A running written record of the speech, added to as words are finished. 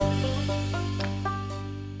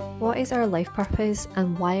What is our life purpose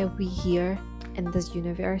and why are we here in this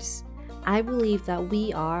universe? I believe that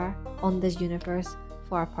we are on this universe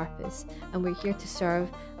for a purpose and we're here to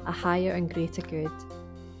serve a higher and greater good.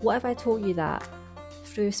 What if I told you that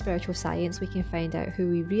through spiritual science we can find out who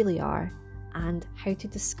we really are and how to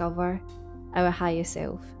discover our higher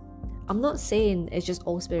self? I'm not saying it's just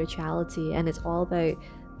all spirituality and it's all about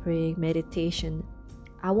praying, meditation.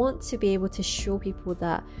 I want to be able to show people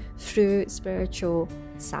that through spiritual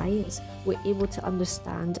science, we're able to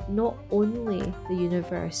understand not only the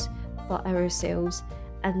universe, but ourselves,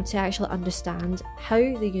 and to actually understand how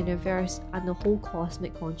the universe and the whole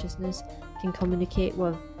cosmic consciousness can communicate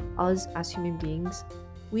with us as human beings.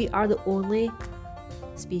 We are the only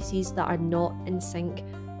species that are not in sync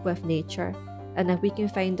with nature, and if we can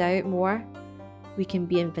find out more, we can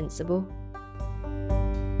be invincible.